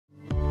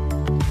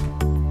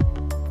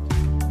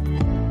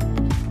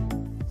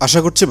আশা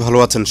করছি ভালো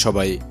আছেন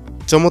সবাই।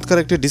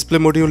 চমৎকার একটি ডিসপ্লে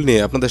মডিউল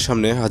নিয়ে আপনাদের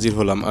সামনে হাজির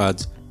হলাম আজ।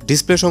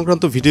 ডিসপ্লে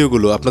সংক্রান্ত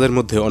ভিডিওগুলো আপনাদের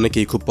মধ্যে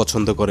অনেকেই খুব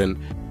পছন্দ করেন,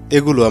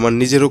 এগুলো আমার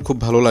নিজেরও খুব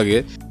ভালো লাগে।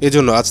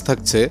 এজন্য আজ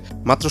থাকছে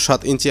মাত্র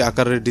 7 ইঞ্চি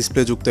আকারের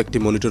ডিসপ্লে যুক্ত একটি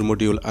মনিটর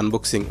মডিউল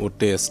আনবক্সিং ও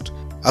টেস্ট।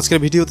 আজকের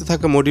ভিডিওতে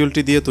থাকা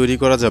মডিউলটি দিয়ে তৈরি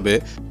করা যাবে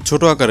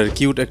ছোট আকারের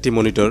কিউট একটি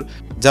মনিটর,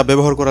 যা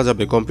ব্যবহার করা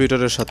যাবে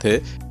কম্পিউটারের সাথে,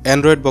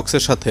 অ্যান্ড্রয়েড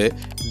বক্সের সাথে,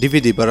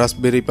 ডিভিডি বা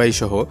রাসবেরি পাই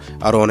সহ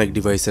আরও অনেক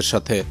ডিভাইসের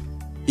সাথে।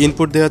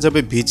 ইনপুট দেওয়া যাবে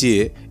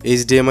ভিজিএ,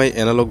 এইচডিএমআই,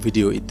 অ্যানালগ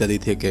ভিডিও ইত্যাদি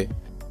থেকে।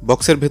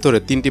 বক্সের ভেতরে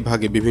 3টি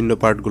ভাগে বিভিন্ন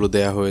পার্টগুলো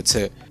দেয়া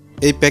হয়েছে।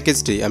 এই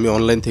প্যাকেজটি আমি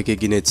অনলাইন থেকে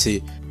কিনেছি।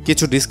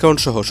 কিছু ডিসকাউন্ট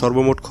সহ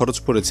সর্বমোট খরচ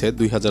পড়েছে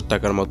 2000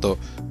 টাকার মতো।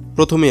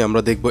 প্রথমেই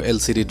আমরা দেখব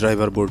LCD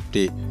driver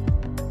বোর্ডটি।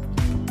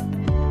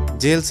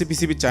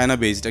 JLCPCB China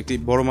based একটি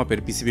বড় মাপের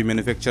পিসিবি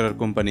ম্যানুফ্যাকচারার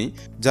কোম্পানি,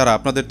 যারা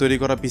আপনাদের তৈরি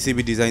করা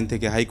পিসিবি ডিজাইন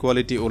থেকে হাই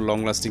কোয়ালিটি ও লং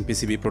লাস্টিং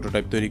পিসিবি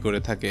প্রোটোটাইপ তৈরি করে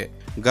থাকে।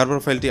 গার্বার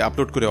ফাইলটি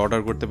আপলোড করে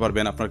অর্ডার করতে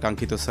পারবেন আপনার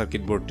কাঙ্ক্ষিত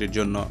সার্কিট বোর্ডটির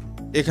জন্য।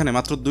 এখানে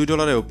মাত্র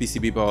 $2-এও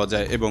পিসিবি পাওয়া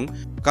যায় এবং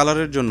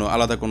কালারের জন্য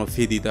আলাদা কোনো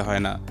ফি দিতে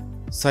হয় না।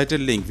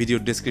 সাইটের লিঙ্ক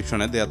ভিডিওর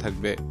ডেসক্রিপশনে দেওয়া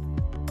থাকবে।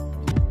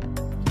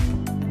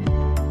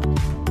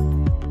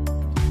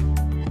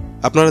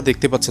 আপনারা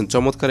দেখতে পাচ্ছেন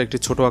চমৎকার একটি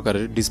ছোট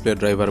আকারের ডিসপ্লে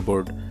ড্রাইভার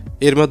বোর্ড।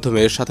 এর মাধ্যমে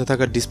এর সাথে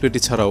থাকা ডিসপ্লেটি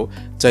ছাড়াও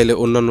চাইলে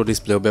অন্যান্য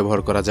ডিসপ্লেও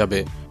ব্যবহার করা যাবে।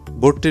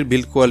 বোর্ডটির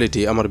বিল্ড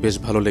কোয়ালিটি আমার বেশ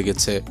ভালো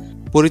লেগেছে।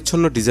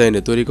 পরিচ্ছন্ন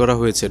ডিজাইনে তৈরি করা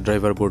হয়েছে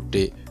ড্রাইভার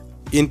বোর্ডটি।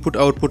 ইনপুট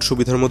আউটপুট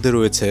সুবিধার মধ্যে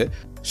রয়েছে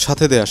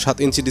সাথে দেয়া 7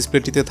 ইঞ্চি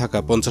ডিসপ্লেটিতে থাকা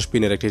 50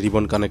 পিনের একটি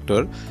রিবন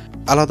কানেক্টর।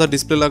 আলাদা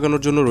ডিসপ্লে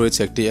লাগানোর জন্য রয়েছে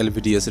একটি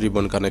এলভিডিএস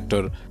রিবন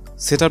কানেক্টর।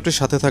 সেটআপটির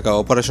সাথে থাকা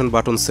অপারেশন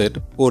বাটন সেট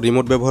ও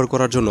রিমোট ব্যবহার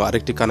করার জন্য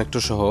আরেকটি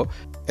কানেক্টর সহ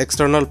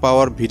এক্সটার্নাল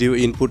পাওয়ার, ভিডিও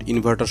ইনপুট,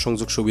 ইনভার্টার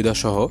সংযোগ সুবিধা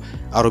সহ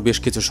আরও বেশ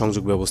কিছু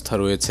সংযোগ ব্যবস্থা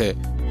রয়েছে।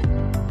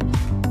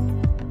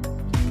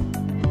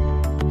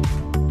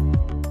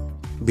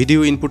 ভিডিও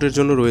ইনপুটের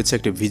জন্য রয়েছে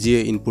একটি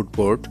ভিজিএ ইনপুট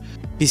পোর্ট,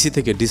 পিসি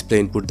থেকে ডিসপ্লে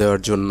ইনপুট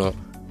দেওয়ার জন্য।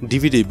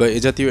 ডিভিডি বা এ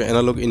জাতীয়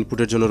অ্যানালগ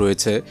ইনপুটের জন্য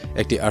রয়েছে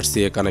একটি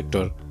RCA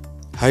connector.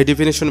 High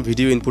definition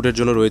video ইনপুটের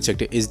জন্য রয়েছে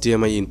একটি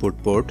এইচডিএমআই ইনপুট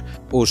পোর্ট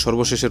ও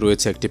সর্বশেষে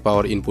রয়েছে একটি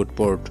পাওয়ার ইনপুট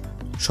পোর্ট।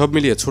 সব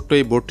মিলিয়ে ছোট্ট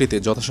এই বোর্ডটিতে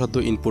যথাসাধ্য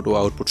ইনপুট ও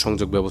আউটপুট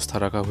সংযোগ ব্যবস্থা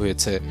রাখা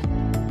হয়েছে।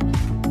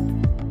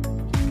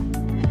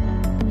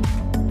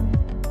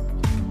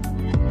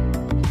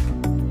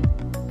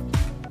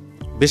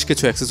 বেশ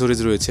কিছু অ্যাক্সেসরিজ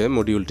রয়েছে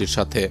মডিউলটির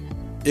সাথে,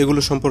 এগুলো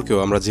সম্পর্কেও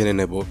আমরা জেনে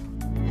নেব।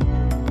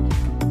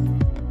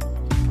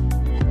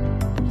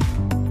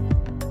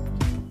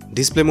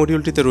 ডিসপ্লে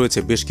মডিউলটিতে রয়েছে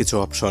বেশ কিছু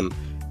অপশন।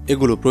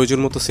 এগুলো প্রয়োজন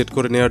মতো সেট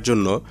করে নেওয়ার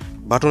জন্য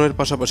বাটনের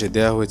পাশাপাশি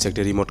দেওয়া হয়েছে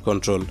একটি রিমোট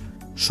কন্ট্রোল।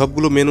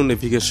 সবগুলো menu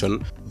navigation,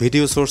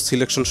 video source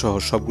selection সহ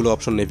সবগুলো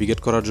অপশন নেভিগেট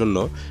করার জন্য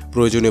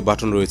প্রয়োজনীয়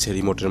বাটন রয়েছে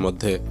রিমোটের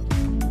মধ্যে।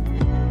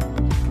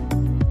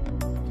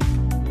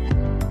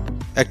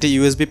 একটি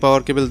ইউএসবি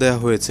পাওয়ার কেবল দেওয়া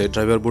হয়েছে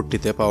ড্রাইভার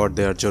বোর্ডটিতে পাওয়ার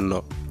দেওয়ার জন্য।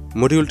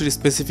 মডিউলটির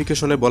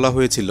স্পেসিফিকেশনে বলা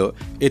হয়েছিল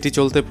এটি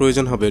চলতে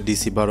প্রয়োজন হবে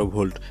ডিসি 12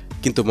 ভোল্ট,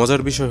 কিন্তু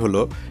মজার বিষয়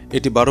হলো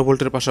এটি 12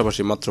 ভোল্টের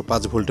পাশাপাশি মাত্র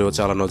 5 ভোল্টেও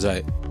চালানো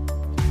যায়।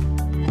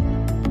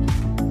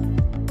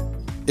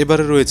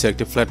 এবারে রয়েছে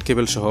একটি ফ্ল্যাট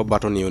কেবল সহ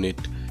বাটন ইউনিট।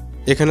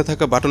 এখানে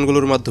থাকা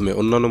বাটনগুলোর মাধ্যমে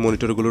অন্যান্য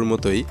মনিটরগুলোর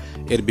মতোই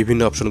এর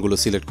বিভিন্ন অপশনগুলো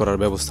সিলেক্ট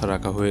করার ব্যবস্থা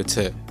রাখা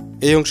হয়েছে।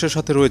 এই অংশের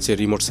সাথে রয়েছে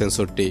রিমোট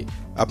সেন্সরটি,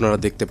 আপনারা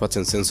দেখতে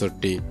পাচ্ছেন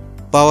সেন্সরটি।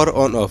 পাওয়ার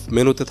অন অফ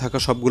মেনুতে থাকা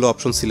সবগুলো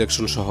অপশন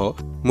সিলেকশন সহ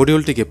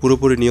মডিউলটিকে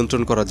পুরোপুরি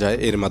নিয়ন্ত্রণ করা যায়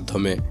এর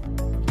মাধ্যমে।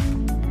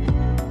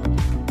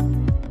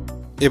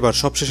 এবার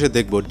সবশেষে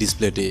দেখব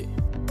ডিসপ্লেটি।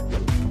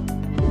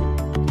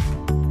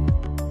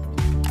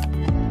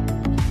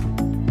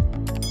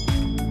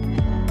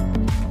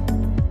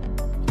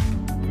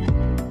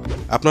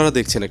 আপনারা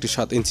দেখছেন একটি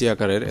 7 ইঞ্চি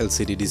আকারের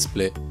এলসিডি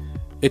ডিসপ্লে।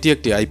 এটি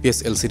একটি আইপিএস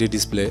এলসিডি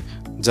ডিসপ্লে,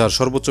 যার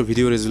সর্বোচ্চ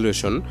ভিডিও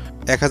রেজুলেশন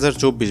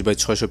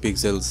 1024x600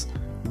 পিক্সেলস।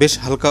 বেশ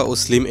হালকা ও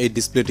স্লিম এই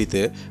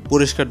ডিসপ্লেটিতে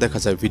পরিষ্কার দেখা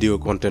যায় ভিডিও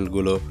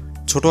কন্টেন্টগুলো।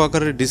 ছোট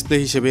আকারের ডিসপ্লে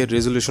হিসেবে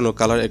রেজুলেশন ও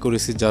কালার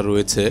অ্যাকুরেসি যা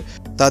রয়েছে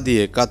তা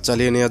দিয়ে কাজ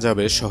চালিয়ে নেওয়া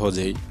যাবে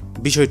সহজেই।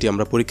 বিষয়টি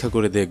আমরা পরীক্ষা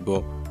করে দেখব।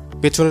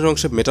 পেছনের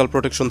অংশে মেটাল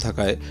প্রোটেকশন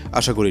থাকায়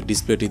আশা করি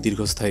ডিসপ্লেটি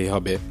দীর্ঘস্থায়ী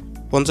হবে।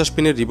 50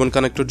 পিনের রিবন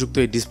কানেক্টর যুক্ত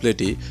এই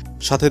ডিসপ্লেটি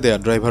সাথে দেয়া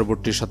ড্রাইভার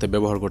বোর্ডটির সাথে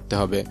ব্যবহার করতে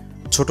হবে।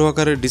 ছোট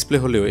আকারের ডিসপ্লে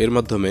হলেও এর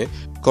মাধ্যমে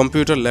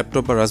কম্পিউটার,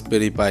 ল্যাপটপ বা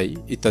রাসবেরি পাই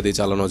ইত্যাদি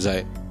চালানো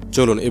যায়।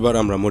 চলুন এবার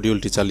আমরা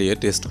মডিউলটি চালিয়ে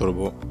টেস্ট করব।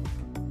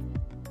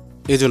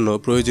 এজন্য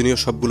প্রয়োজনীয়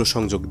সবগুলো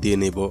সংযোগ দিয়ে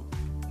নেব।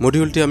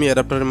 মডিউলটি আমি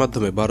অ্যাডাপ্টারের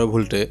মাধ্যমে 12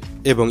 ভোল্টে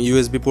এবং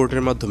ইউএসবি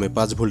পোর্টের মাধ্যমে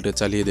 5 ভোল্টে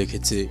চালিয়ে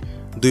দেখেছি।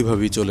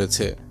 দুইভাবেই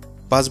চলেছে।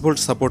 5 ভোল্ট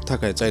সাপোর্ট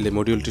থাকায় চাইলে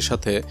মডিউলটির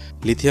সাথে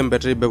লিথিয়াম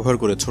ব্যাটারি ব্যবহার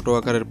করে ছোট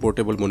আকারের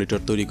পোর্টেবল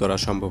মনিটর তৈরি করা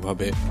সম্ভব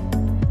হবে।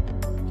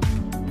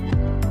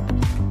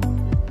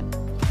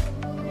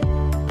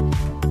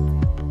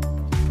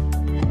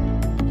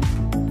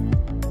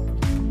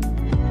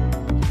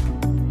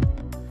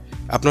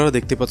 আপনারা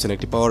দেখতে পাচ্ছেন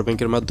একটি পাওয়ার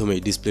ব্যাংকের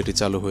মাধ্যমেই ডিসপ্লেটি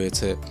চালু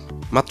হয়েছে।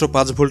 মাত্র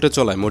 5 ভোল্টে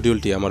চলায়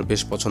মডিউলটি আমার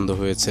বেশ পছন্দ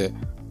হয়েছে।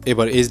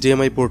 এবার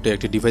এইচডিএমআই পোর্টে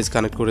একটি ডিভাইস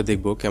কানেক্ট করে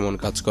দেখব কেমন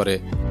কাজ করে।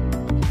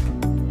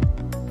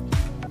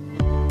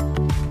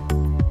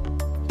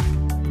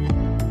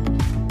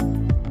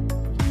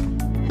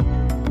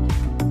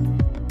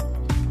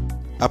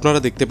 আপনারা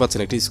দেখতে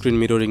পাচ্ছেন একটি স্ক্রিন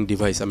মিররিং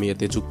ডিভাইস আমি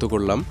এতে যুক্ত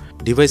করলাম।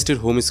 ডিভাইসটির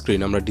হোম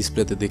স্ক্রিন আমরা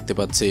ডিসপ্লেতে দেখতে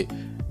পাচ্ছি,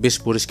 বেশ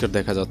পরিষ্কার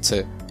দেখা যাচ্ছে।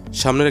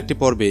 সামনের একটি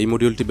পর্বে এই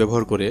মডিউলটি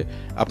ব্যবহার করে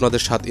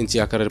আপনাদের 7 ইঞ্চি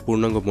আকারের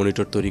পূর্ণাঙ্গ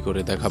মনিটর তৈরি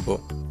করে দেখাবো।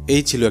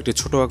 এই ছিল একটি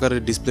ছোট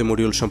আকারের ডিসপ্লে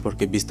মডিউল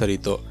সম্পর্কে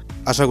বিস্তারিত।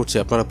 আশা করছি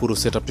আপনারা পুরো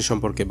সেটআপটি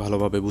সম্পর্কে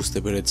ভালোভাবে বুঝতে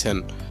পেরেছেন।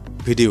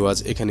 ভিডিও আজ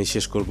এখানেই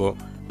শেষ করব।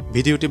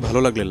 ভিডিওটি ভালো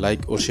লাগলে লাইক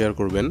ও শেয়ার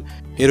করবেন।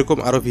 এরকম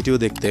আরও ভিডিও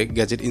দেখতে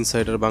গ্যাজেট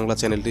ইনসাইডার বাংলা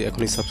চ্যানেলটি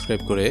এখনই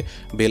সাবস্ক্রাইব করে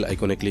বেল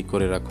আইকনে ক্লিক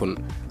করে রাখুন।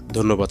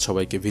 ধন্যবাদ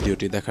সবাইকে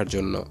ভিডিওটি দেখার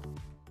জন্য।